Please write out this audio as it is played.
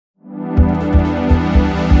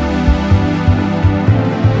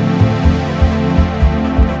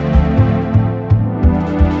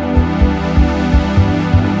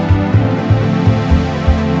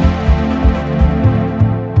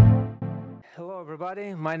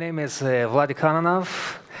everybody. My name is Vladik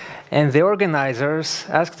Khononov, and the organizers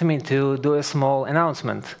asked me to do a small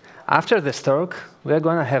announcement. After this talk, we're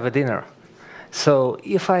going to have a dinner. So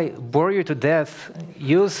if I bore you to death,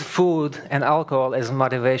 use food and alcohol as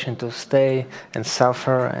motivation to stay and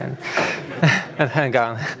suffer and, and hang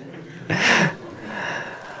on.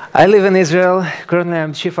 I live in Israel. Currently,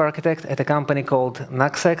 I'm chief architect at a company called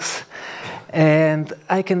Naxex. And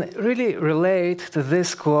I can really relate to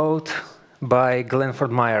this quote by Glenford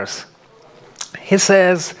Myers. He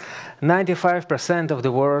says, 95% of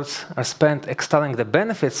the words are spent extolling the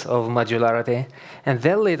benefits of modularity, and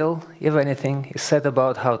very little, if anything, is said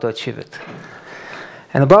about how to achieve it.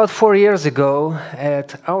 And about 4 years ago,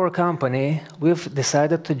 at our company, we've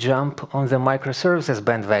decided to jump on the microservices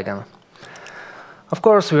bandwagon. Of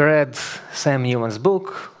course, we read Sam Newman's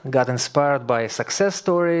book, got inspired by success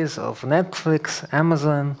stories of Netflix,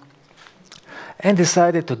 Amazon, and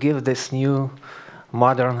decided to give this new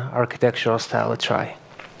modern architectural style a try.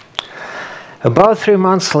 About 3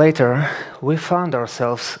 months later, we found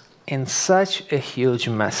ourselves in such a huge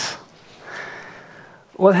mess.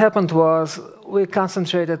 What happened was we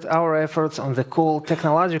concentrated our efforts on the cool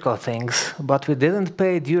technological things, but we didn't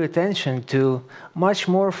pay due attention to much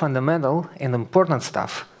more fundamental and important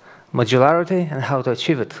stuff, modularity and how to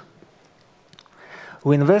achieve it.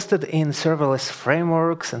 We invested in serverless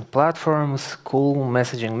frameworks and platforms, cool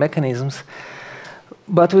messaging mechanisms,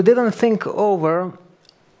 but we didn't think over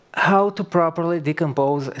how to properly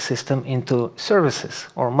decompose a system into services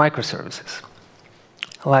or microservices,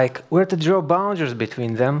 like where to draw boundaries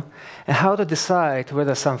between them and how to decide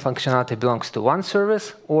whether some functionality belongs to one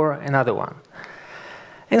service or another one.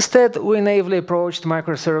 Instead, we naively approached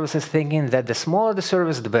microservices thinking that the smaller the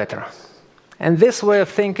service, the better. And this way of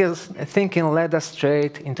thinking led us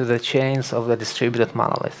straight into the chains of the distributed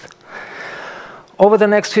monolith. Over the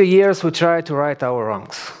next few years, we tried to right our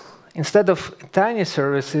wrongs. Instead of tiny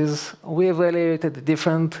services, we evaluated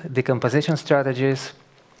different decomposition strategies.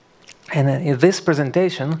 And in this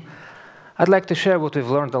presentation, I'd like to share what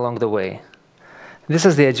we've learned along the way. This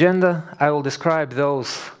is the agenda. I will describe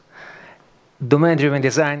those domain-driven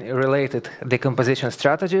design-related decomposition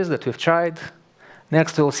strategies that we've tried.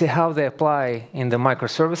 Next, we'll see how they apply in the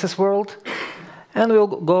microservices world. And we'll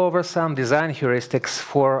go over some design heuristics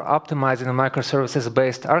for optimizing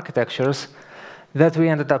microservices-based architectures that we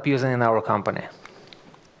ended up using in our company.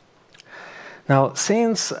 Now,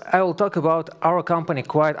 since I will talk about our company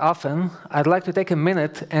quite often, I'd like to take a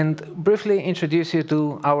minute and briefly introduce you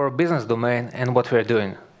to our business domain and what we're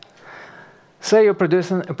doing. Say you're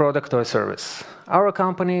producing a product or a service. Our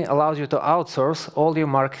company allows you to outsource all your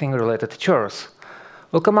marketing-related chores.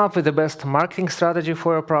 We'll come up with the best marketing strategy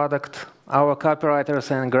for your product. Our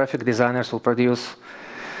copywriters and graphic designers will produce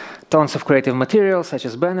tons of creative materials, such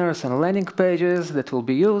as banners and landing pages, that will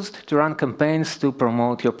be used to run campaigns to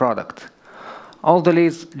promote your product. All the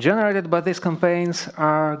leads generated by these campaigns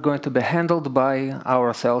are going to be handled by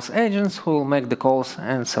our sales agents who will make the calls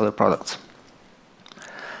and sell your products.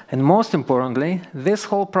 And most importantly, this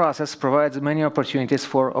whole process provides many opportunities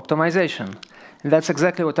for optimization. And that's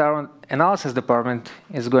exactly what our analysis department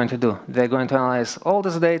is going to do. They're going to analyze all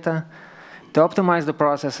this data to optimize the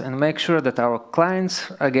process and make sure that our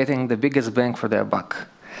clients are getting the biggest bang for their buck.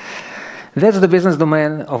 That's the business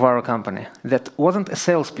domain of our company. That wasn't a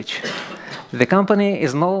sales pitch. The company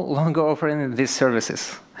is no longer offering these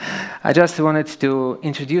services. I just wanted to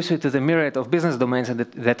introduce you to the myriad of business domains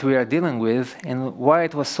that we are dealing with and why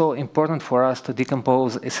it was so important for us to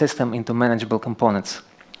decompose a system into manageable components.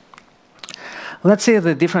 Let's see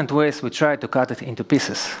the different ways we try to cut it into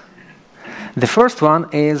pieces. The first one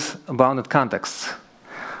is bounded contexts.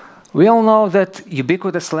 We all know that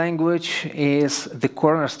ubiquitous language is the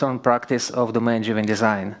cornerstone practice of domain-driven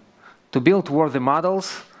design. To build worthy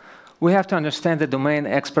models, we have to understand the domain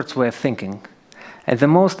experts' way of thinking. And the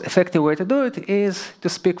most effective way to do it is to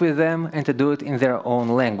speak with them and to do it in their own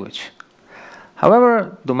language.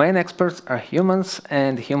 However, domain experts are humans,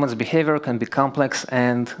 and humans' behavior can be complex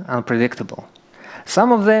and unpredictable.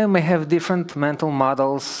 Some of them may have different mental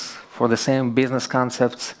models for the same business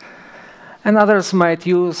concepts, and others might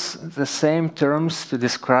use the same terms to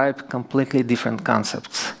describe completely different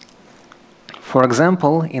concepts. For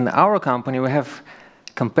example, in our company, we have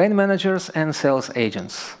campaign managers and sales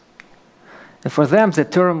agents. And for them, the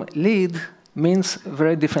term lead means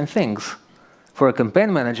very different things. For a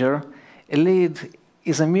campaign manager, a lead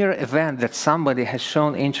is a mere event that somebody has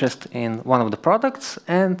shown interest in one of the products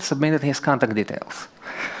and submitted his contact details.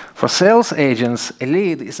 For sales agents, a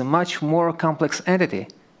lead is a much more complex entity.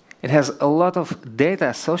 It has a lot of data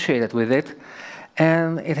associated with it,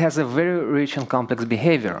 and it has a very rich and complex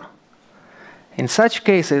behavior. In such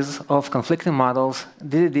cases of conflicting models,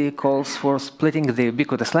 DDD calls for splitting the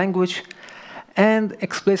ubiquitous language and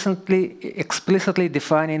explicitly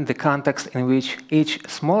defining the context in which each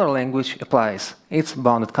smaller language applies, its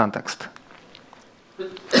bounded context.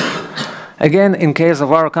 Again, in case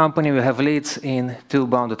of our company, we have leads in two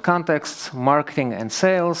bounded contexts, marketing and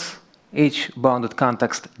sales. Each bounded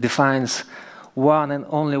context defines one and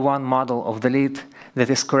only one model of the lead that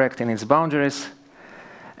is correct in its boundaries.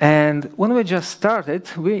 And when we just started,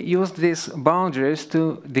 we used these boundaries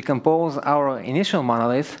to decompose our initial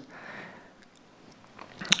monolith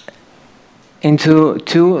into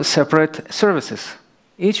two separate services.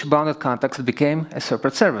 Each bounded context became a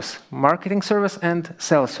separate service, marketing service and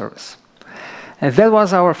sales service. And that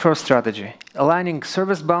was our first strategy, aligning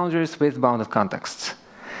service boundaries with bounded contexts.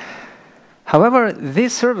 However,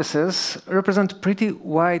 these services represent pretty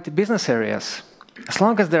wide business areas. As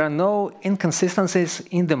long as there are no inconsistencies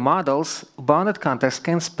in the models, bounded contexts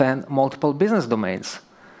can span multiple business domains.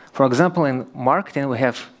 For example, in marketing, we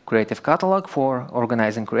have creative catalog for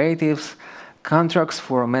organizing creatives, contracts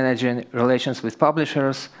for managing relations with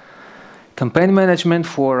publishers, campaign management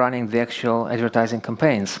for running the actual advertising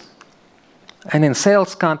campaigns. And in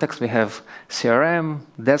sales context, we have CRM,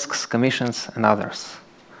 desks, commissions, and others.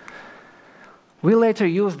 We later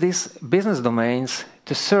used these business domains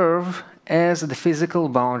to serve as the physical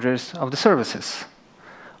boundaries of the services.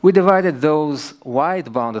 We divided those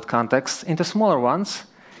wide bounded contexts into smaller ones,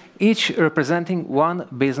 each representing one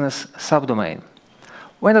business subdomain.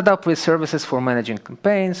 We ended up with services for managing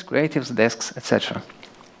campaigns, creatives, desks, etc.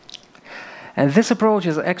 And this approach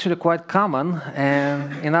is actually quite common,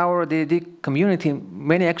 and in our DDD community,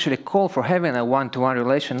 many actually call for having a one-to-one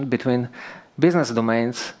relation between business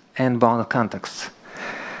domains and bounded contexts.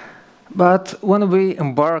 But when we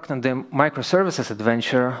embarked on the microservices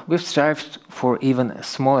adventure, we've strived for even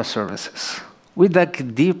smaller services. We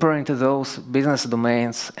dug deeper into those business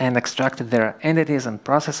domains and extracted their entities and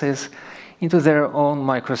processes into their own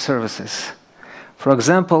microservices. For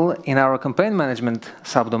example, in our campaign management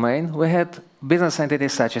subdomain, we had business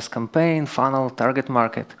entities such as campaign, funnel, target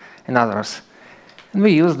market, and others. And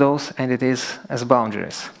we used those entities as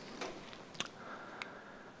boundaries.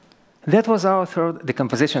 That was our third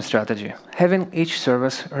decomposition strategy, having each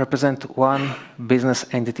service represent one business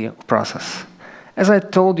entity or process. As I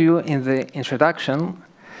told you in the introduction,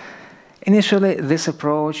 initially this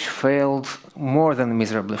approach failed more than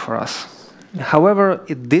miserably for us. However,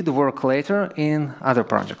 it did work later in other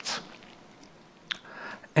projects.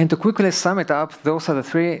 And to quickly sum it up, those are the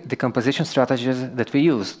three decomposition strategies that we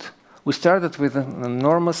used. We started with an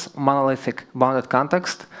enormous monolithic bounded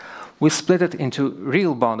context. We split it into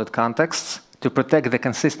real bounded contexts to protect the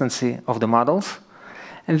consistency of the models.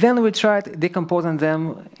 And then we tried decomposing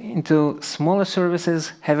them into smaller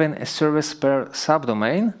services, having a service per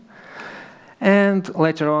subdomain, and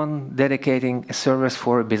later on dedicating a service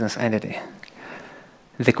for a business entity.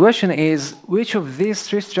 The question is, which of these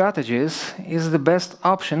three strategies is the best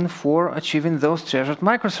option for achieving those treasured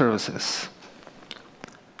microservices?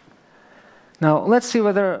 Now, let's see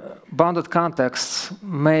whether bounded contexts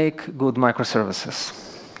make good microservices.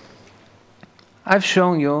 I've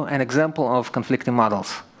shown you an example of conflicting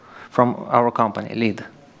models from our company, lead.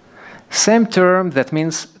 Same term that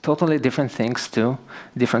means totally different things to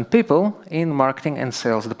different people in marketing and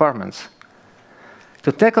sales departments.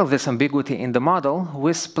 To tackle this ambiguity in the model,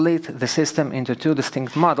 we split the system into two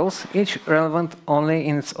distinct models, each relevant only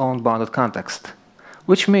in its own bounded context.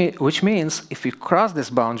 Which means if we cross this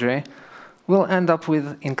boundary, we'll end up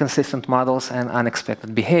with inconsistent models and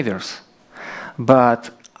unexpected behaviors. But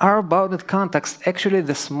are bounded contexts actually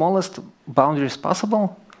the smallest boundaries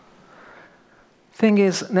possible? Thing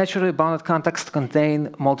is, naturally, bounded contexts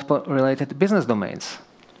contain multiple related business domains.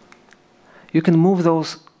 You can move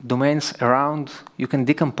those domains around, you can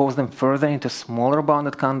decompose them further into smaller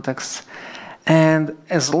bounded contexts, and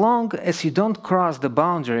as long as you don't cross the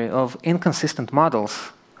boundary of inconsistent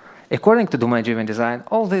models, according to domain-driven design,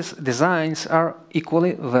 all these designs are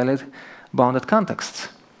equally valid bounded contexts.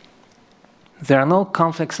 There are no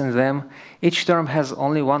conflicts in them, each term has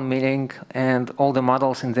only one meaning, and all the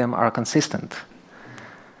models in them are consistent.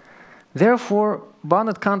 Therefore,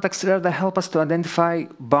 bounded contexts rather help us to identify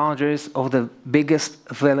boundaries of the biggest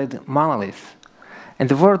valid monolith. And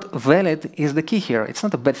the word valid is the key here. It's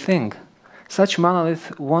not a bad thing. Such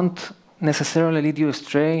monolith won't necessarily lead you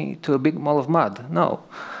astray to a big mall of mud. No.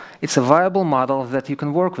 It's a viable model that you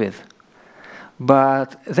can work with.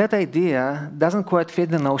 But that idea doesn't quite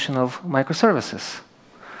fit the notion of microservices.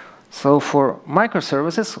 So for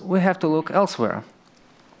microservices, we have to look elsewhere.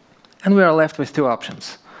 And we are left with two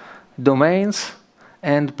options: domains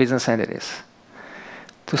and business entities.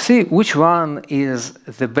 To see which one is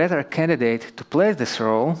the better candidate to play this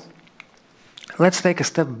role, let's take a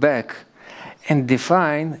step back and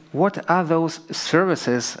define what are those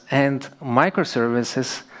services and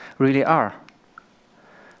microservices really are.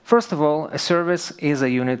 First of all, a service is a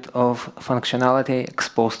unit of functionality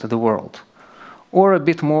exposed to the world. Or a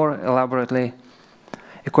bit more elaborately,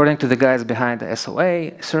 according to the guys behind the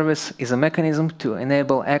SOA, a service is a mechanism to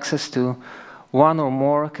enable access to one or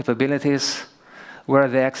more capabilities where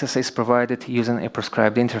the access is provided using a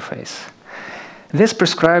prescribed interface. This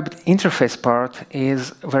prescribed interface part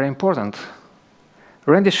is very important.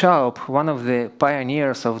 Randy Schaub, one of the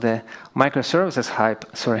pioneers of the microservices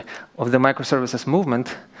of the microservices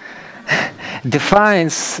movement,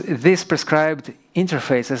 defines these prescribed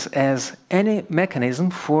interfaces as any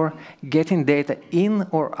mechanism for getting data in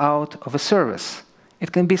or out of a service.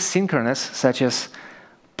 It can be synchronous, such as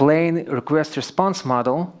plain request-response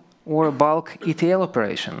model or a bulk ETL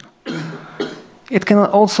operation. It can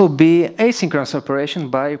also be asynchronous operation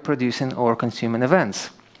by producing or consuming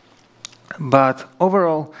events. But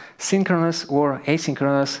overall, synchronous or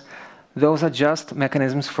asynchronous, those are just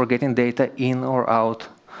mechanisms for getting data in or out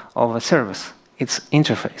of a service, its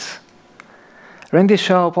interface. Randy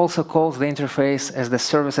Schaub also calls the interface as the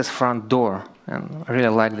service's front door, and I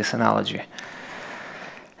really like this analogy.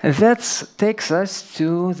 And that takes us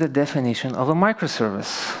to the definition of a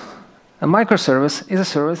microservice. A microservice is a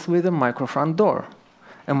service with a micro front door,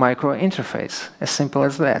 a micro interface, as simple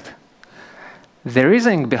as that. The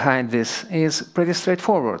reasoning behind this is pretty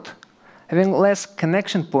straightforward. Having less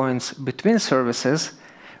connection points between services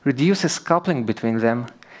reduces coupling between them,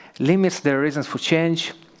 limits their reasons for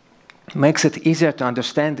change, makes it easier to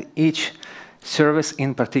understand each service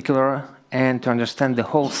in particular and to understand the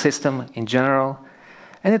whole system in general,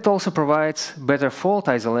 and it also provides better fault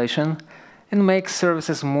isolation and makes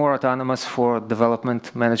services more autonomous for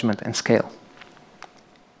development, management, and scale.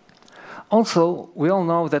 Also, we all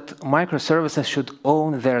know that microservices should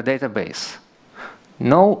own their database.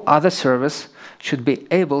 No other service should be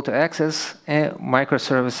able to access a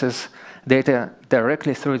microservice's data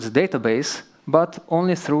directly through its database, but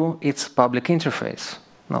only through its public interface.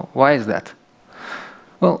 Now, why is that?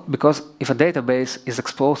 Well, because if a database is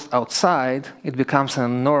exposed outside, it becomes an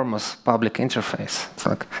enormous public interface. It's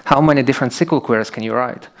like, how many different SQL queries can you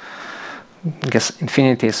write? I guess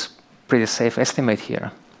infinity is a pretty safe estimate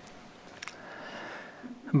here.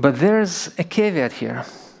 But there's a caveat here.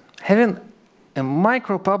 Having a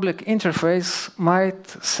micro-public interface might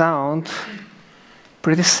sound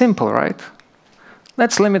pretty simple, right?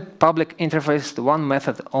 Let's limit public interface to one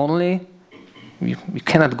method only. You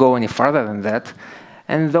cannot go any further than that.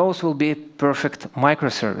 And those will be perfect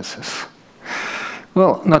microservices.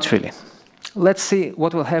 Well, not really. Let's see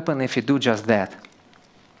what will happen if you do just that.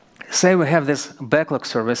 Say we have this backlog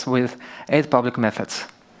service with 8 public methods.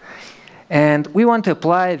 And we want to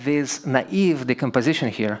apply this naive decomposition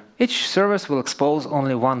here. Each service will expose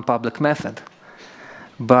only one public method.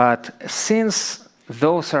 But since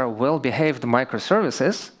those are well-behaved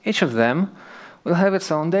microservices, each of them will have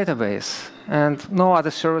its own database, and no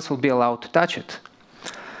other service will be allowed to touch it.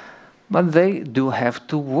 But they do have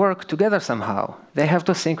to work together somehow. They have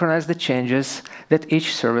to synchronize the changes that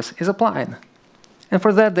each service is applying. And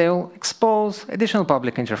for that, they'll expose additional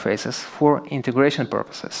public interfaces for integration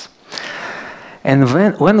purposes. And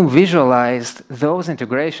when visualized, those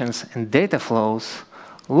integrations and data flows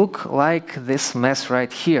look like this mess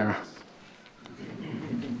right here.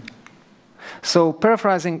 So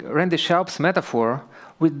paraphrasing Randy Schaub's metaphor,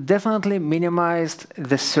 we definitely minimized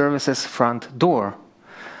the service's front door.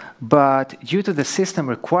 But due to the system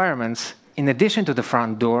requirements, in addition to the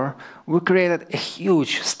front door, we created a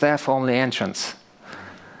huge staff-only entrance,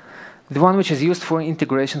 the one which is used for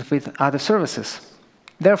integration with other services.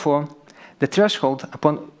 Therefore, the threshold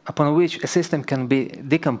upon which a system can be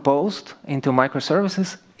decomposed into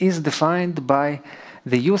microservices is defined by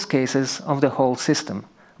the use cases of the whole system,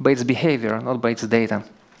 by its behavior, not by its data.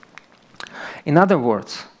 In other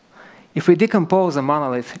words, if we decompose a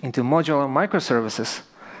monolith into modular microservices,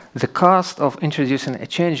 the cost of introducing a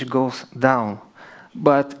change goes down.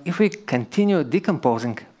 But if we continue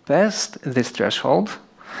decomposing past this threshold,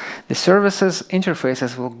 the services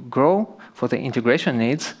interfaces will grow for the integration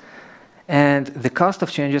needs, and the cost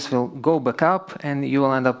of changes will go back up, and you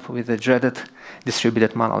will end up with a dreaded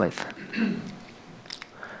distributed monolith.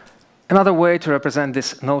 Another way to represent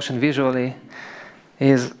this notion visually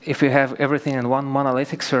is if we have everything in one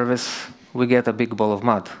monolithic service, we get a big ball of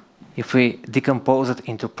mud. If we decompose it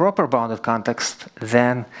into proper bounded context,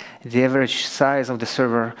 then the average size of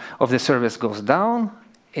the service goes down.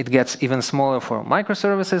 It gets even smaller for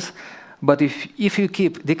microservices, But if you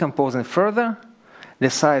keep decomposing further, the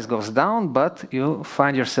size goes down, but you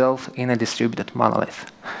find yourself in a distributed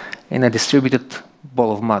monolith, in a distributed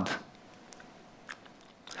ball of mud.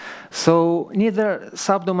 So neither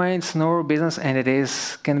subdomains nor business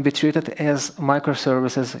entities can be treated as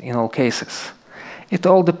microservices in all cases. It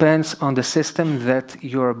all depends on the system that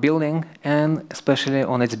you are building and especially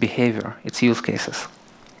on its behavior, its use cases.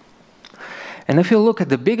 And if you look at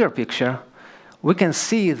the bigger picture, we can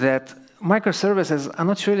see that microservices are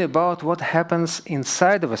not really about what happens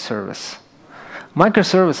inside of a service.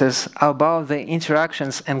 Microservices are about the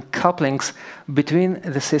interactions and couplings between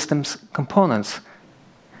the system's components,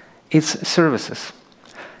 its services.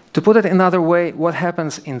 To put it another way, what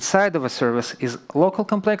happens inside of a service is local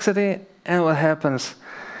complexity, and what happens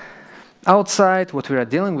outside, what we are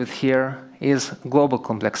dealing with here, is global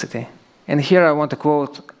complexity. And here I want to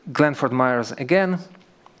quote Glenford again.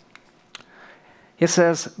 He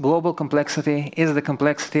says, global complexity is the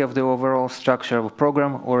complexity of the overall structure of a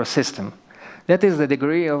program or a system. That is the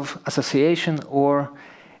degree of association or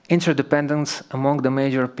interdependence among the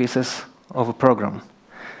major pieces of a program.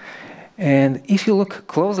 And if you look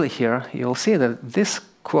closely here, you'll see that this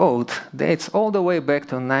quote dates all the way back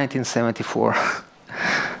to 1974.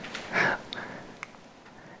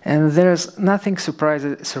 And there's nothing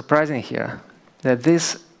surprising here, that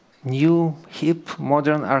this new, hip,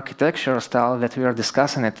 modern architecture style that we are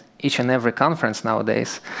discussing at each and every conference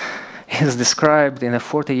nowadays is described in a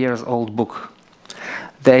 40-year-old book.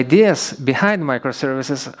 The ideas behind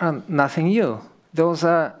microservices are nothing new. Those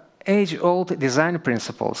are age-old design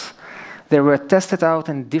principles. They were tested out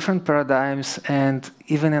in different paradigms and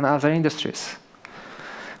even in other industries.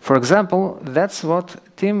 For example, that's what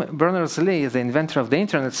Tim Berners-Lee, the inventor of the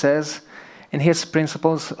internet, says in his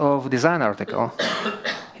Principles of Design article.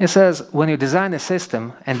 He says, when you design a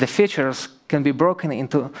system and the features can be broken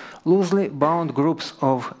into loosely bound groups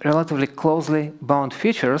of relatively closely bound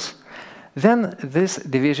features, then this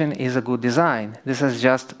division is a good design. This is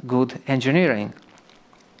just good engineering.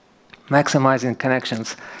 Maximizing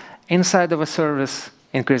connections inside of a service,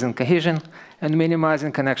 increasing cohesion, and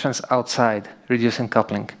minimizing connections outside, reducing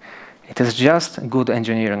coupling. It is just good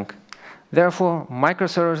engineering. Therefore,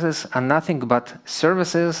 microservices are nothing but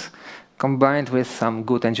services combined with some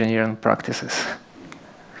good engineering practices.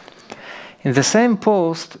 In the same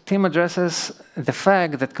post, Tim addresses the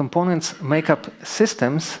fact that components make up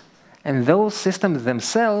systems, and those systems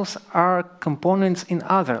themselves are components in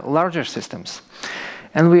other, larger systems.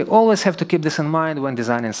 And we always have to keep this in mind when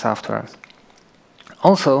designing software.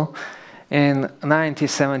 Also, in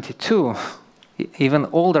 1972, even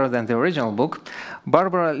older than the original book,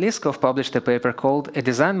 Barbara Liskov published a paper called A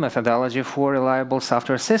Design Methodology for Reliable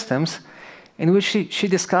Software Systems, in which she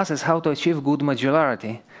discusses how to achieve good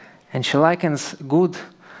modularity. And she likens good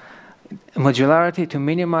modularity to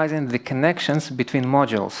minimizing the connections between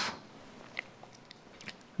modules.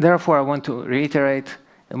 Therefore, I want to reiterate,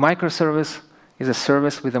 a microservice is a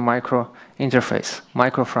service with a micro interface,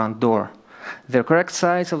 micro front door. The correct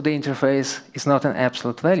size of the interface is not an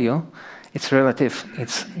absolute value, it's relative.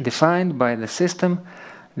 It's defined by the system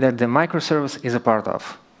that the microservice is a part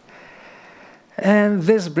of. And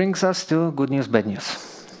this brings us to good news, bad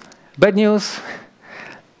news. Bad news,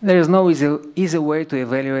 there is no easy way to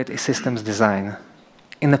evaluate a system's design.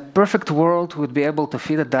 In a perfect world, we'd be able to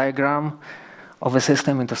feed a diagram of a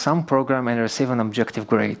system into some program and receive an objective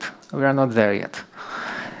grade. We are not there yet.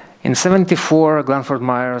 In 1974, Glenford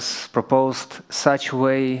proposed such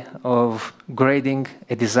way of grading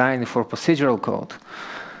a design for procedural code.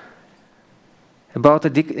 About a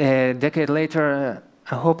decade later,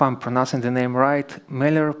 I hope I'm pronouncing the name right,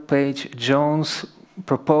 Miller, Page, Jones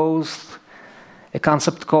proposed a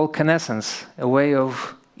concept called connaissance, a way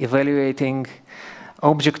of evaluating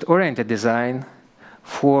object-oriented design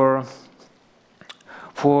for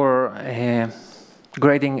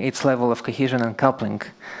grading its level of cohesion and coupling.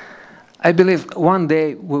 I believe one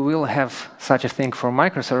day we will have such a thing for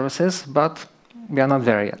microservices, but we are not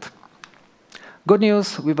there yet. Good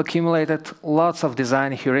news, we've accumulated lots of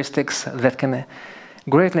design heuristics that can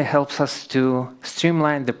greatly help us to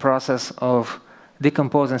streamline the process of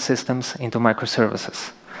decomposing systems into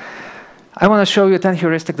microservices. I want to show you 10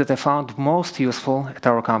 heuristics that I found most useful at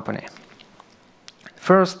our company.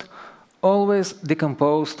 First, always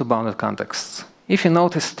decompose to bounded contexts. If you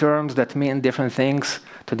notice terms that mean different things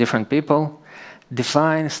to different people,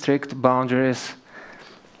 define strict boundaries,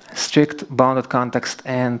 strict bounded context,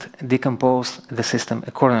 and decompose the system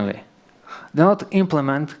accordingly. Do not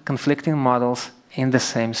implement conflicting models in the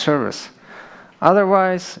same service.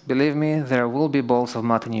 Otherwise, believe me, there will be balls of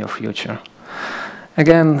mud in your future.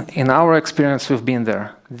 Again, in our experience, we've been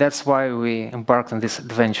there. That's why we embarked on this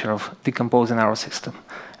adventure of decomposing our system.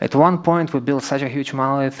 At one point, we built such a huge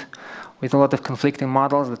monolith with a lot of conflicting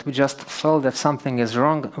models that we just felt that something is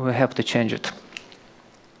wrong, we have to change it.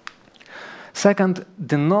 Second,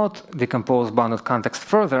 do not decompose bounded context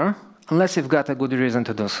further unless you've got a good reason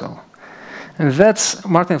to do so. And that's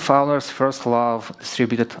Martin Fowler's first law of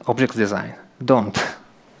distributed object design. Don't.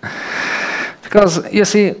 Because, you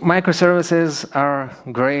see, microservices are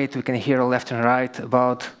great. We can hear left and right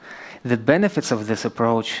about the benefits of this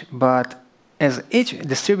approach, but as each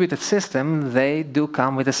distributed system, they do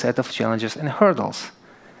come with a set of challenges and hurdles.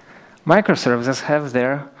 Microservices have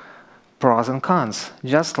their pros and cons,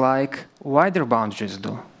 just like wider boundaries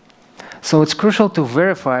do. So it's crucial to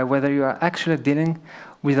verify whether you are actually dealing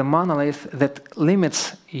with a monolith that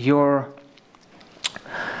limits your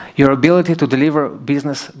ability to deliver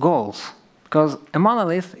business goals. Because a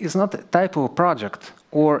monolith is not a type of project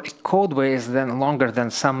or a code base longer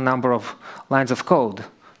than some number of lines of code.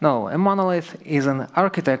 No, a monolith is an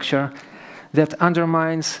architecture that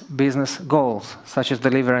undermines business goals, such as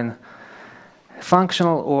delivering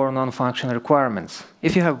functional or non-functional requirements.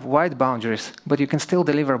 If you have wide boundaries, but you can still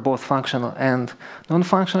deliver both functional and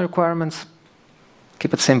non-functional requirements,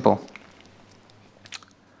 keep it simple.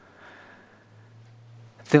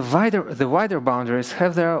 The wider boundaries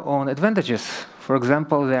have their own advantages. For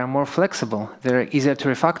example, they are more flexible. They're easier to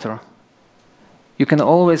refactor. You can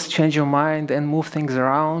always change your mind and move things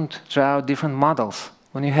around, try out different models.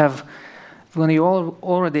 When you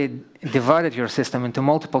already divided your system into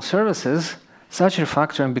multiple services, such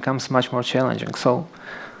refactoring becomes much more challenging. So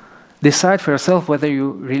decide for yourself whether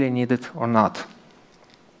you really need it or not.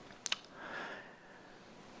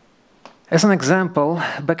 As an example,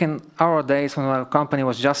 back in our days when our company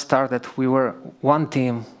was just started, we were one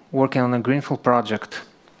team working on a greenfield project.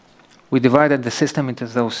 We divided the system into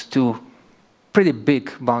those two pretty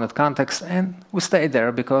big bounded contexts, and we stayed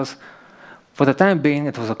there because for the time being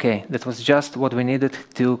it was okay. That was just what we needed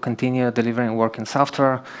to continue delivering working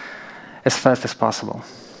software as fast as possible.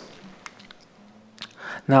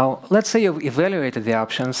 Now, let's say you've evaluated the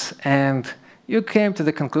options and you came to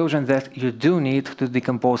the conclusion that you do need to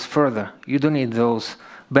decompose further. You do need those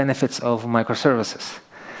benefits of microservices.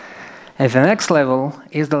 And the next level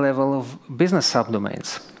is the level of business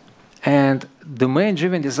subdomains. And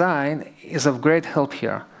domain-driven design is of great help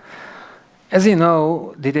here. As you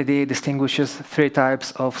know, DDD distinguishes three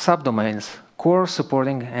types of subdomains: core,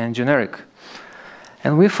 supporting, and generic.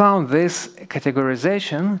 And we found this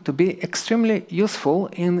categorization to be extremely useful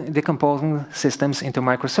in decomposing systems into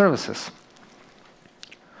microservices.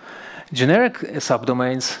 Generic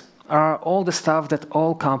subdomains are all the stuff that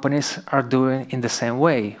all companies are doing in the same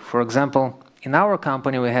way. For example, in our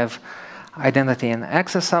company we have identity and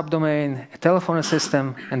access subdomain, a telephone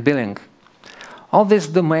system, and billing. All these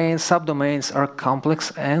subdomains are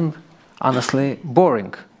complex and honestly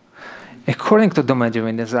boring. According to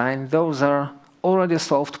domain-driven design, those are already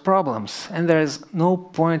solved problems, and there is no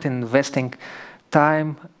point in investing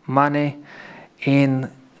time, money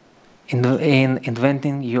in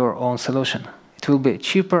inventing your own solution. It will be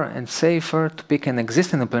cheaper and safer to pick an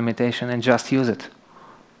existing implementation and just use it.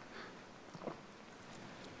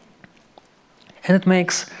 And it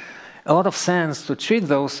makes a lot of sense to treat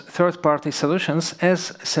those third-party solutions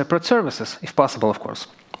as separate services, if possible, of course.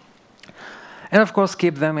 And of course,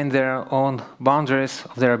 keep them in their own boundaries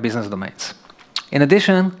of their business domains. In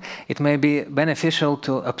addition, it may be beneficial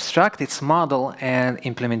to abstract its model and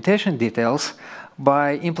implementation details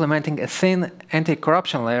by implementing a thin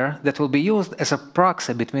anti-corruption layer that will be used as a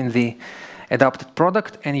proxy between the adopted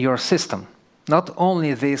product and your system. Not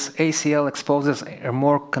only this ACL exposes a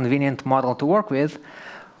more convenient model to work with,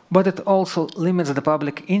 but it also limits the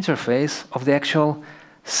public interface of the actual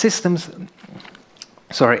systems.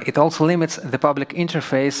 Sorry, it also limits the public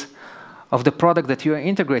interface of the product that you are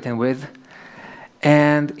integrating with,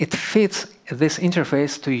 and it fits this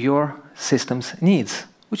interface to your system's needs,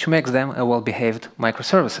 which makes them a well-behaved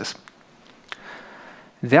microservices.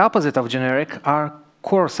 The opposite of generic are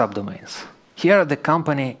core subdomains. Here the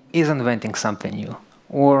company is inventing something new,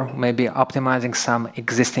 or maybe optimizing some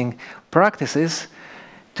existing practices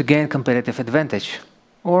to gain competitive advantage.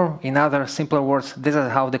 Or in other simpler words, this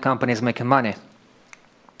is how the company is making money.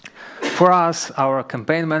 For us, our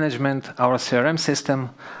campaign management, our CRM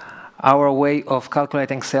system, our way of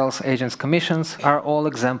calculating sales agents' commissions are all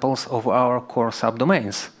examples of our core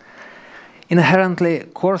subdomains. Inherently,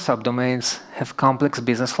 core subdomains have complex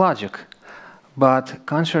business logic. But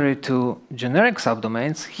contrary to generic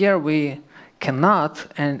subdomains, here we cannot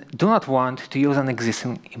and do not want to use an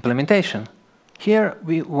existing implementation. Here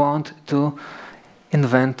we want to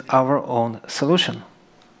invent our own solution.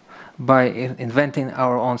 By inventing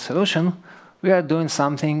our own solution, we are doing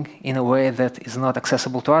something in a way that is not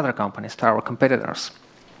accessible to other companies, to our competitors.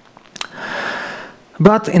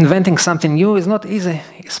 But inventing something new is not easy,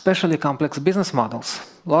 especially complex business models.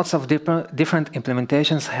 Lots of different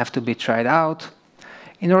implementations have to be tried out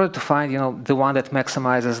in order to find the one that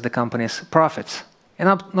maximizes the company's profits. And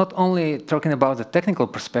I'm not only talking about the technical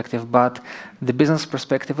perspective, but the business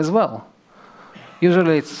perspective as well.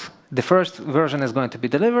 Usually the first version is going to be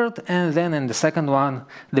delivered, and then in the second one,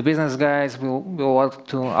 the business guys will want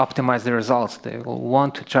to optimize the results. They will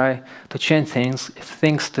want to try to change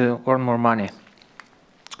things to earn more money.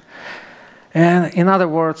 And in other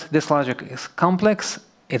words, this logic is complex,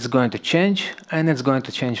 it's going to change, and it's going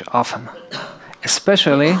to change often,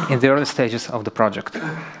 especially in the early stages of the project.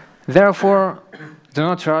 Therefore, do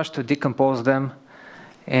not rush to decompose them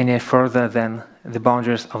any further than the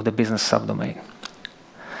boundaries of the business subdomain.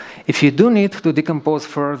 If you do need to decompose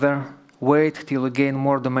further, wait till you gain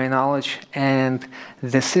more domain knowledge and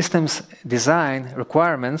the system's design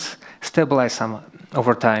requirements stabilize some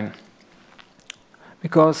over time.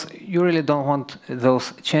 Because you really don't want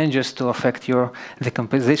those changes to affect your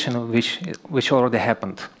decomposition, which already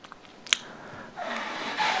happened.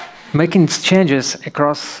 Making changes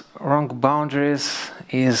across wrong boundaries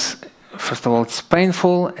is, first of all, it's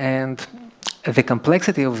painful, and the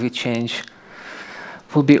complexity of the change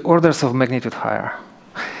will be orders of magnitude higher.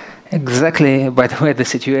 Exactly, by the way, the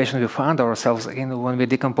situation we found ourselves in when we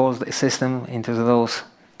decomposed a system into those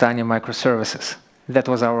tiny microservices. That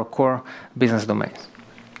was our core business domain.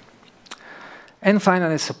 And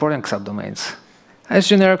finally, supporting subdomains. As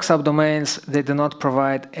generic subdomains, they do not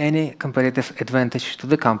provide any competitive advantage to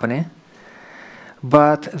the company,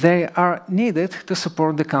 but they are needed to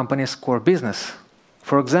support the company's core business.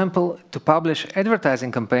 For example, to publish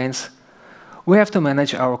advertising campaigns, we have to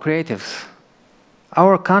manage our creatives,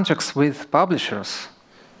 our contracts with publishers.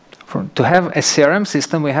 To have a CRM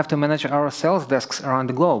system, we have to manage our sales desks around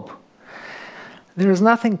the globe. There is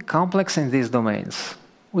nothing complex in these domains.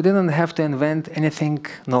 We didn't have to invent anything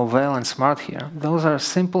novel and smart here. Those are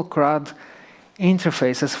simple CRUD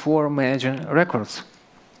interfaces for managing records.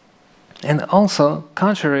 And also,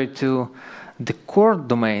 contrary to the core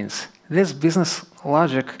domains, this business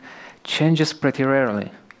logic changes pretty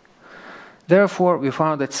rarely. Therefore, we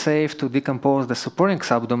found it safe to decompose the supporting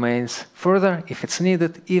subdomains further if it's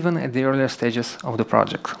needed, even at the earlier stages of the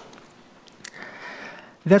project.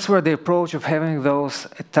 That's where the approach of having those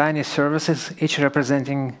tiny services, each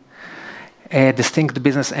representing a distinct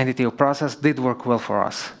business entity or process, did work well for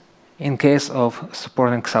us in case of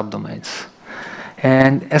supporting subdomains.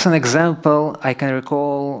 And as an example, I can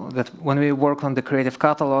recall that when we worked on the creative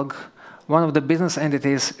catalog, one of the business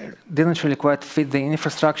entities didn't really quite fit the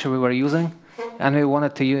infrastructure we were using, and we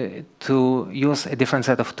wanted to use a different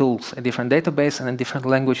set of tools, a different database, and a different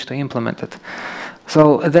language to implement it.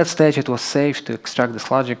 So at that stage, it was safe to extract this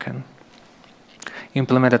logic and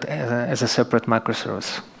implement it as a separate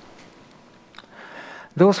microservice.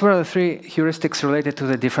 Those were the three heuristics related to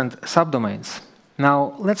the different subdomains.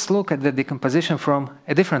 Now, let's look at the decomposition from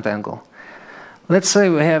a different angle. Let's say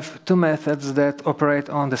we have two methods that operate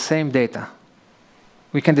on the same data.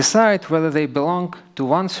 We can decide whether they belong to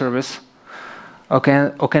one service or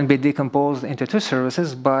can be decomposed into two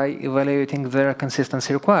services by evaluating their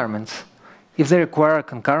consistency requirements. If they require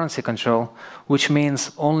concurrency control, which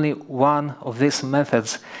means only one of these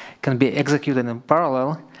methods can be executed in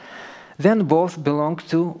parallel, then both belong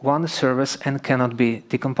to one service and cannot be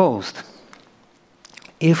decomposed.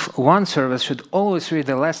 If one service should always read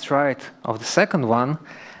the last write of the second one,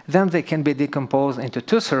 then they can be decomposed into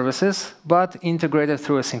two services, but integrated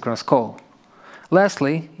through a synchronous call.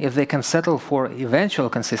 Lastly, if they can settle for eventual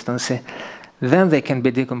consistency, then they can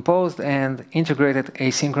be decomposed and integrated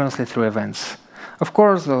asynchronously through events. Of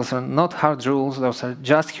course, those are not hard rules, those are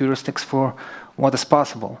just heuristics for what is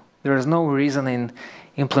possible. There is no reason in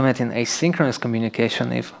implementing asynchronous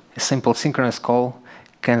communication if a simple synchronous call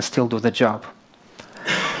can still do the job.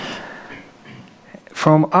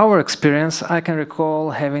 From our experience, I can recall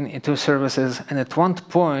having two services, and at one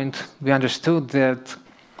point we understood that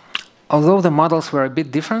although the models were a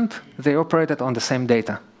bit different, they operated on the same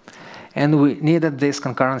data. And we needed this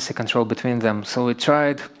concurrency control between them. So we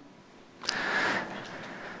tried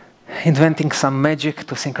inventing some magic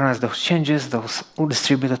to synchronize those changes, those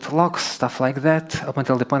distributed locks, stuff like that, up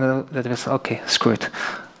until the point that we said, okay, screw it.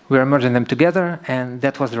 We're merging them together, and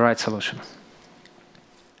that was the right solution.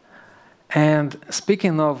 And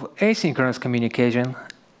speaking of asynchronous communication,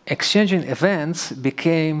 exchanging events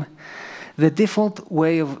became the default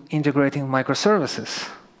way of integrating microservices.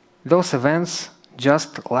 Those events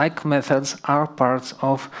just like methods are parts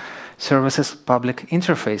of services' public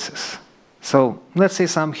interfaces. So let's see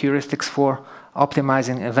some heuristics for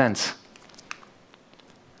optimizing events.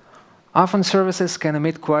 Often services can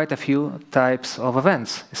emit quite a few types of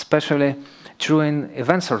events, especially true in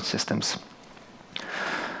event sort systems.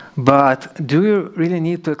 But do you really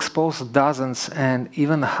need to expose dozens and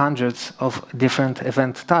even hundreds of different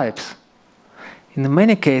event types? In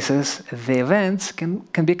many cases, the events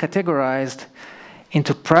can be categorized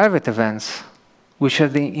into private events, which are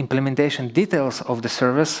the implementation details of the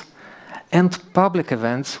service, and public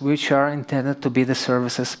events, which are intended to be the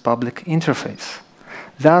service's public interface.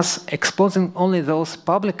 Thus, exposing only those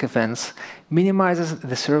public events minimizes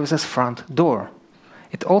the service's front door.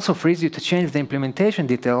 It also frees you to change the implementation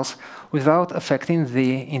details without affecting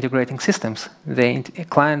the integrating systems, the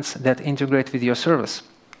clients that integrate with your service.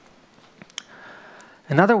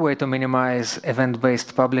 Another way to minimize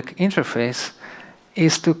event-based public interface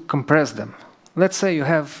is to compress them. Let's say you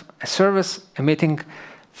have a service emitting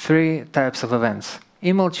 3 types of events: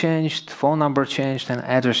 email changed, phone number changed, and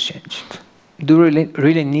address changed. Do you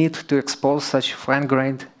really need to expose such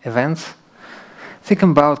fine-grained events? Think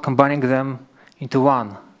about combining them into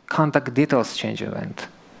one contact details change event.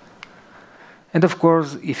 And of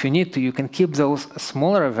course, if you need to, you can keep those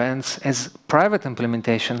smaller events as private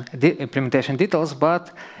implementation details,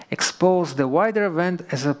 but expose the wider event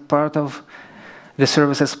as a part of the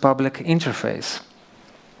service's public interface.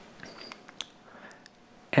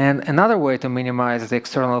 And another way to minimize the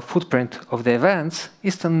external footprint of the events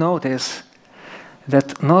is to notice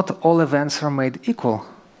that not all events are made equal.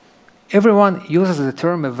 Everyone uses the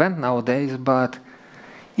term event nowadays, but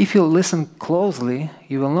if you listen closely,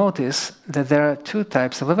 you will notice that there are 2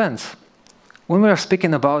 types of events. When we are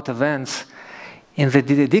speaking about events in the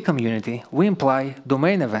DDD community, we imply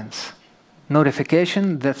domain events,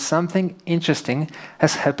 notification that something interesting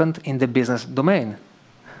has happened in the business domain.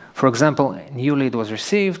 For example, a new lead was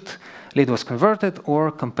received, lead was converted,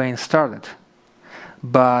 or campaign started.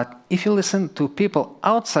 But if you listen to people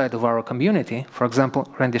outside of our community, for example,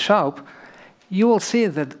 Randy Schaub, you will see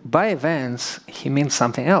that by events, he means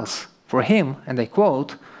something else. For him, and I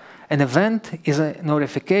quote, an event is a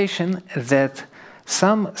notification that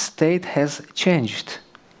some state has changed.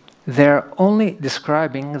 They're only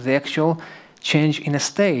describing the actual change in a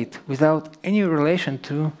state without any relation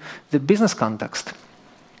to the business context.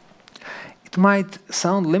 It might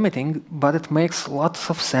sound limiting, but it makes lots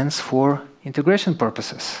of sense for integration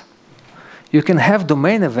purposes. You can have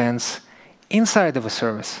domain events inside of a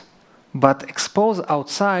service, but expose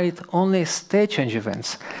outside only state change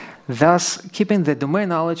events, thus keeping the domain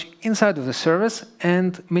knowledge inside of the service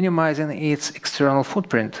and minimizing its external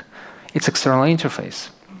footprint, its external interface.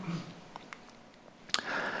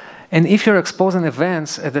 And if you're exposing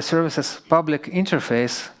events at the service's public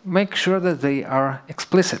interface, make sure that they are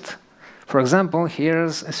explicit. For example,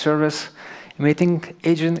 here's a service emitting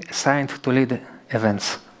agent assigned to lead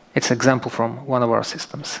events. It's an example from one of our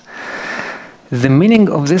systems. The meaning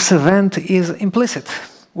of this event is implicit.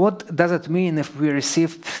 What does it mean if we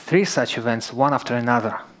receive 3 such events, one after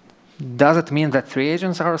another? Does it mean that 3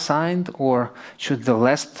 agents are assigned, or should the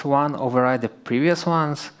last one override the previous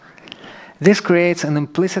ones? This creates an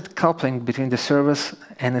implicit coupling between the service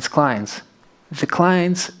and its clients. The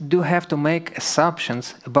clients do have to make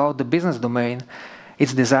assumptions about the business domain,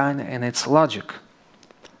 its design, and its logic.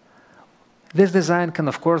 This design can,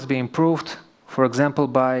 of course, be improved, for example,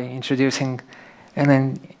 by introducing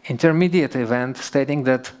an intermediate event stating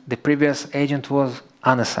that the previous agent was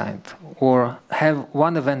unassigned, or have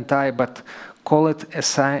one event type but call it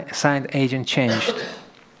assigned agent changed.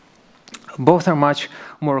 Both are much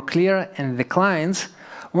more clear, and the clients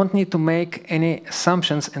won't need to make any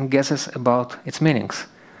assumptions and guesses about its meanings,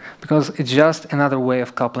 because it's just another way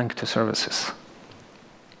of coupling 2 services.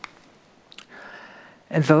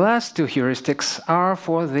 And the last 2 heuristics are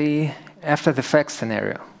for the after-the-fact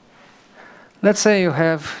scenario. Let's say you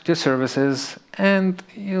have 2 services and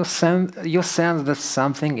you sense that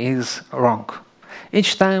something is wrong.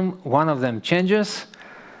 Each time one of them changes,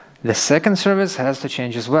 the second service has to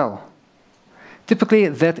change as well. Typically,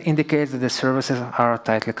 that indicates that the services are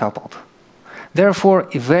tightly coupled. Therefore,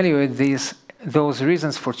 evaluate those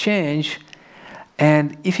reasons for change,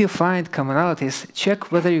 and if you find commonalities,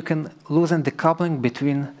 check whether you can loosen the coupling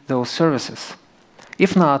between those services.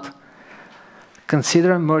 If not,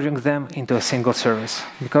 consider merging them into a single service,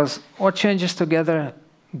 because what changes together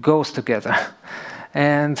goes together.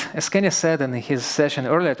 And as Kenny said in his session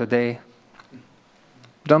earlier today,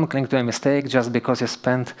 don't cling to a mistake just because you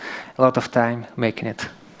spent a lot of time making it.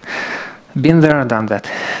 Been there and done that.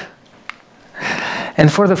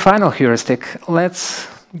 And for the final heuristic, let's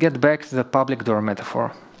get back to the public door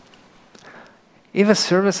metaphor. If a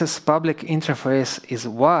service's public interface is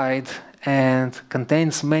wide and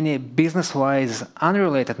contains many business-wise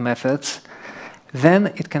unrelated methods, then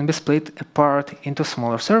it can be split apart into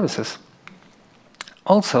smaller services.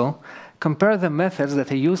 Also, compare the methods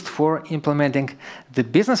that are used for implementing the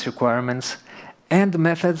business requirements and the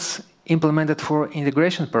methods implemented for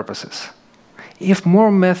integration purposes. If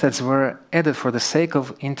more methods were added for the sake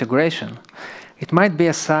of integration, it might be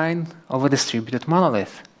a sign of a distributed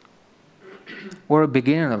monolith, or a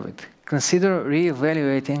beginning of it. Consider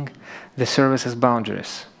re-evaluating the service's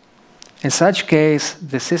boundaries. In such case,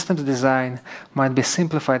 the system's design might be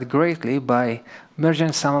simplified greatly by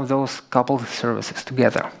merging some of those coupled services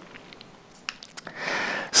together.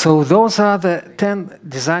 So those are the 10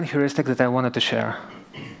 design heuristics that I wanted to share.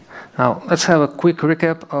 Now, let's have a quick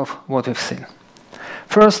recap of what we've seen.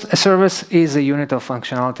 First, a service is a unit of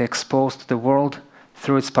functionality exposed to the world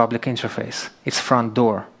through its public interface, its front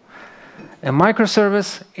door. A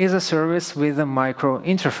microservice is a service with a micro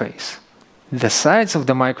interface. The size of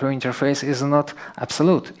the micro interface is not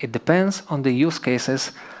absolute. It depends on the use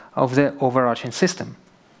cases of the overarching system.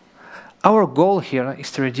 Our goal here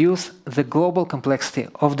is to reduce the global complexity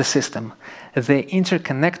of the system, the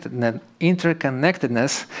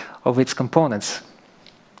interconnectedness of its components.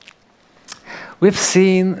 We've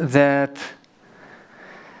seen that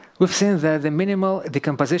the minimal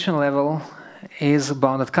decomposition level is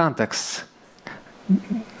bounded contexts.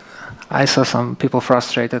 I saw some people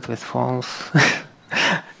frustrated with phones.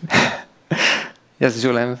 Yes,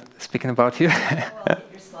 Julie, I'm speaking about you. I'll get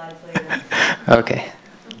your slides later. Okay.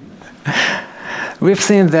 We've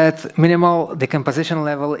seen that minimal decomposition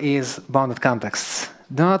level is bounded contexts.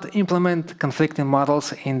 Do not implement conflicting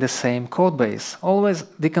models in the same code base. Always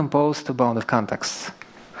decompose to bounded contexts.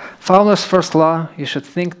 Fowler's first law, you should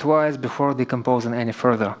think twice before decomposing any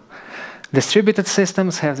further. Distributed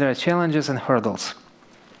systems have their challenges and hurdles.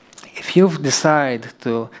 If you've decided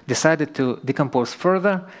to decompose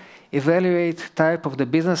further, evaluate type of the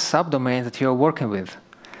business subdomain that you're working with.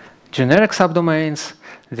 Generic subdomains,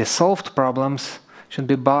 the solved problems, should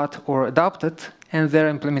be bought or adopted, and their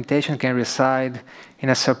implementation can reside in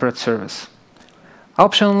a separate service.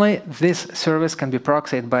 Optionally, this service can be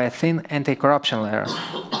proxied by a thin anti-corruption layer.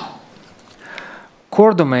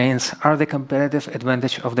 Core domains are the competitive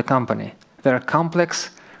advantage of the company. They are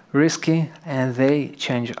complex, risky, and they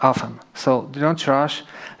change often. So don't rush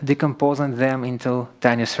decomposing them into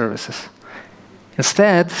tiny services.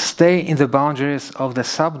 Instead, stay in the boundaries of the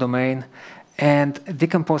subdomain and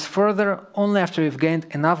decompose further only after you've gained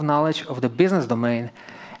enough knowledge of the business domain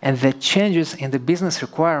and the changes in the business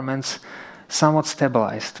requirements somewhat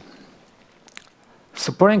stabilized.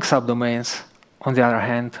 Supporting subdomains, on the other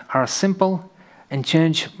hand, are simple and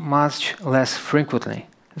change much less frequently.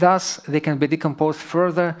 Thus, they can be decomposed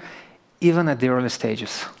further even at the early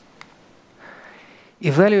stages.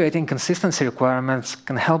 Evaluating consistency requirements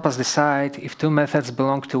can help us decide if two methods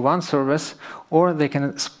belong to one service or they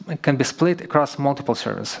can be split across multiple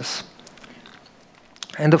services.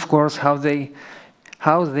 And of course, how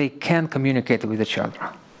they can communicate with each other.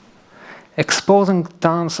 Exposing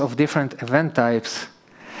tons of different event types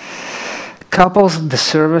couples the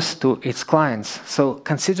service to its clients. So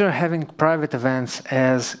consider having private events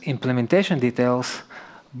as implementation details,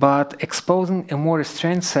 but exposing a more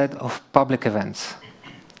restrained set of public events.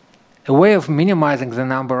 A way of minimizing the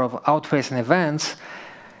number of outfacing events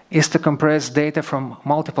is to compress data from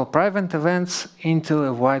multiple private events into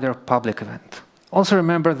a wider public event. Also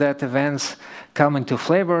remember that events come in two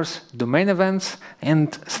flavors, domain events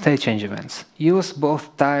and state change events. Use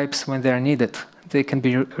both types when they are needed. They can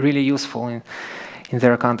be really useful in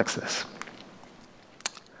their contexts.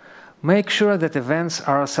 Make sure that events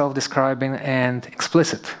are self-describing and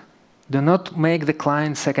explicit. Do not make the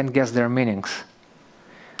client second-guess their meanings.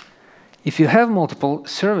 If you have multiple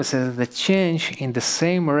services that change in the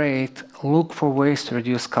same rate, look for ways to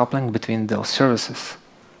reduce coupling between those services.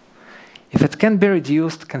 If it can be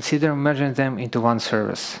reduced, consider merging them into one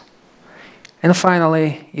service. And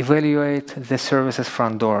finally, evaluate the services'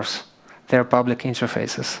 front doors, their public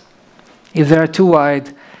interfaces. If they are too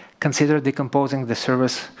wide, consider decomposing the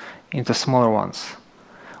service into smaller ones.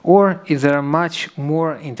 Or if there are much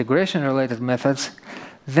more integration-related methods,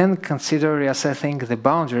 then consider reassessing the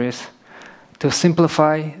boundaries to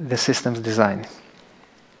simplify the system's design.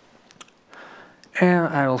 And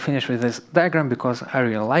I will finish with this diagram because I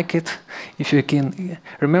really like it. If you can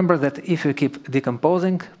remember that if you keep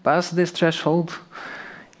decomposing past this threshold,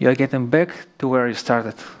 you are getting back to where you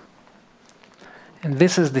started. And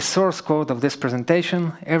this is the source code of this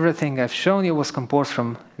presentation. Everything I've shown you was composed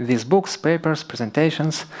from these books, papers,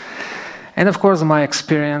 presentations, and of course my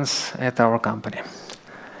experience at our company.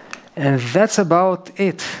 And that's about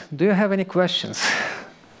it. Do you have any questions?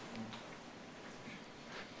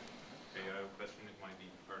 Okay, I have a question. It might be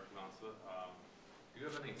hard to answer. Do you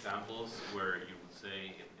have any examples where you would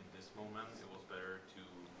say in this moment it was better to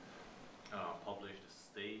publish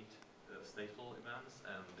the stateful events,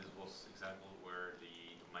 and this was example where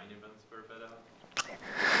the domain events were better?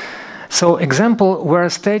 So example where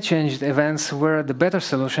state changed events were the better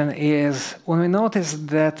solution is when we noticed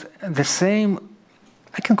that the same,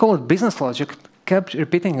 I can call it business logic, kept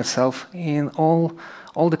repeating itself in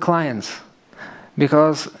all the clients,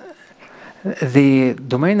 because the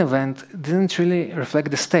domain event didn't really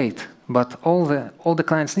reflect the state, but all the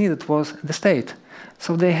clients needed was the state.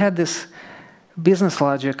 So they had this business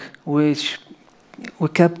logic which we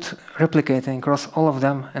kept replicating across all of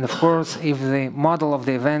them. And of course, if the model of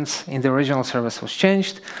the events in the original service was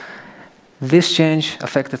changed, this change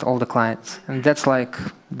affected all the clients. And that's like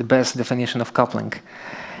the best definition of coupling.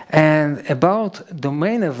 And about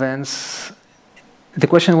domain events, the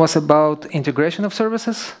question was about integration of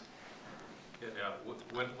services. Yeah.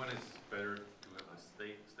 When is better to have a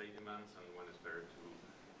state events, and when is better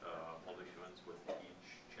to publish events with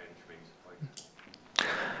each change being supplied?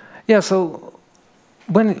 Yeah, so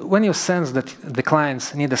when you sense that the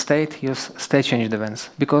clients need a state, use state changed events,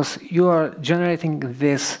 because you are generating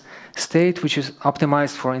this state which is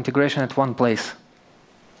optimized for integration at one place.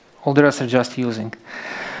 All the rest are just using.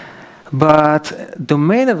 But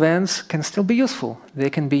domain events can still be useful. They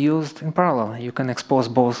can be used in parallel. You can expose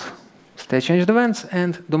both state changed events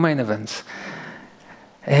and domain events.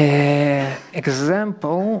 As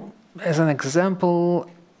an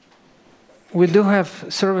example, we do have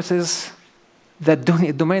services that do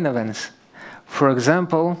need domain events. For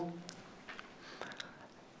example,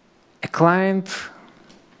 a client,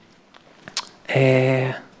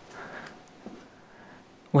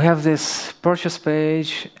 we have this purchase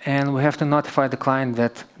page, and we have to notify the client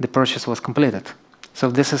that the purchase was completed. So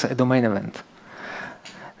this is a domain event.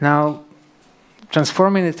 Now,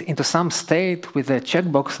 transforming it into some state with a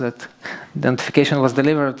checkbox that the notification was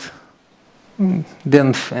delivered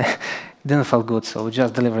didn't feel good, so we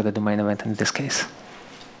just delivered the domain event in this case.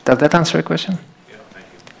 Does that answer your question? Yeah, thank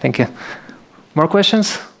you. Thank you. More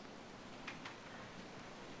questions?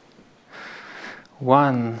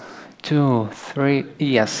 1, 2, 3,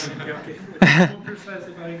 yes. Okay. More precise,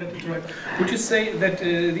 if I got it right. Would you say that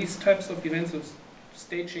these types of events, of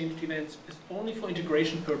state changed events, is only for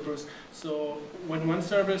integration purpose? So when one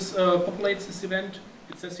service populates this event,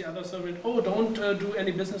 it says the other service, oh, don't do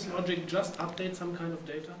any business logic, just update some kind of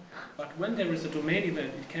data. But when there is a domain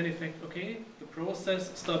event, it can affect, okay, the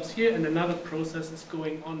process stops here and another process is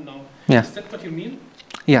going on now. Yeah. Is that what you mean?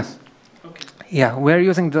 Yes. Okay. Yeah, we're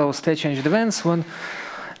using those state changed events when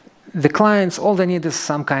the clients, all they need is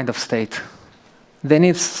some kind of state. They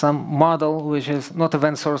need some model, which is not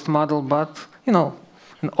event sourced model, but, you know,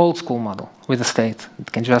 an old school model with a state.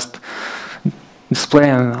 It can just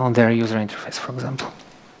display on their user interface, for example.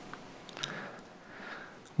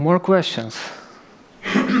 More questions?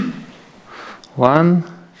 1,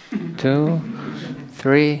 2,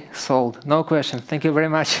 3, sold. No questions. Thank you very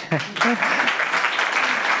much.